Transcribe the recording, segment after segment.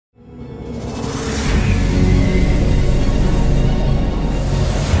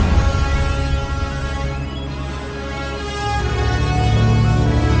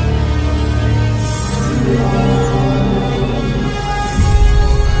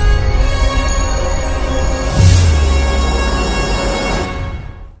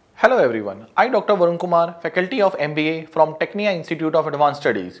Hello everyone, I Dr. Varun Kumar, faculty of MBA from Tecnia Institute of Advanced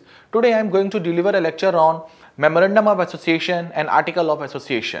Studies. Today I am going to deliver a lecture on Memorandum of Association and Article of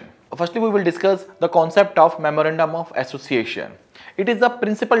Association. Firstly, we will discuss the concept of Memorandum of Association. It is the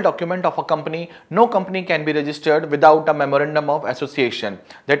principal document of a company. No company can be registered without a Memorandum of Association.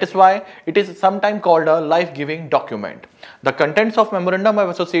 That is why it is sometimes called a life-giving document. The contents of Memorandum of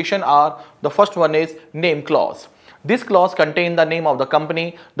Association are, the first one is name clause. This clause contains the name of the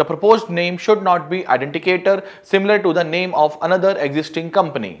company. The proposed name should not be identifier similar to the name of another existing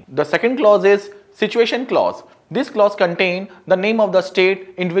company. The second clause is situation clause. This clause contains the name of the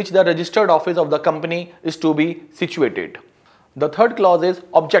state in which the registered office of the company is to be situated. The third clause is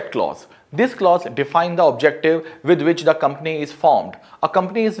object clause. This clause defines the objective with which the company is formed. A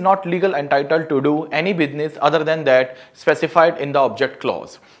company is not legally entitled to do any business other than that specified in the object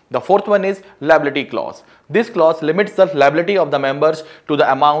clause. The fourth one is liability clause. This clause limits the liability of the members to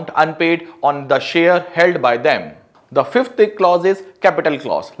the amount unpaid on the share held by them. The fifth clause is capital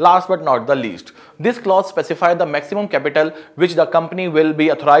clause. Last but not the least, this clause specifies the maximum capital which the company will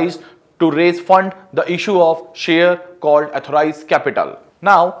be authorized to raise fund the issue of share called authorized capital.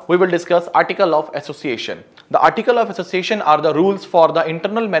 Now we will discuss Article of Association. The Article of Association are the rules for the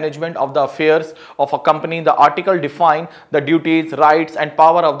internal management of the affairs of a company. The article define the duties, rights and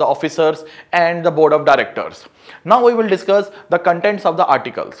power of the officers and the board of directors. Now we will discuss the contents of the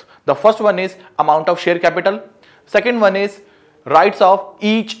articles. The first one is amount of share capital. Second one is rights of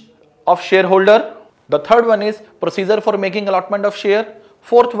each of shareholder. The third one is procedure for making allotment of share.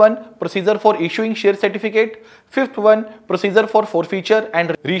 Fourth one, procedure for issuing share certificate. Fifth one, procedure for forfeiture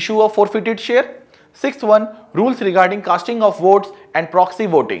and reissue of forfeited share. Sixth one, rules regarding casting of votes and proxy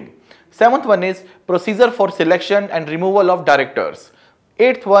voting. Seventh one is procedure for selection and removal of directors.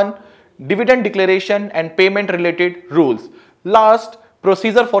 Eighth one, dividend declaration and payment related rules. Last,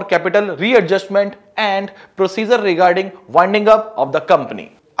 procedure for capital readjustment and procedure regarding winding up of the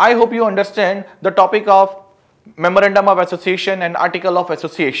company. I hope you understand the topic of Memorandum of Association and Article of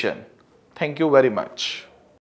Association. Thank you very much.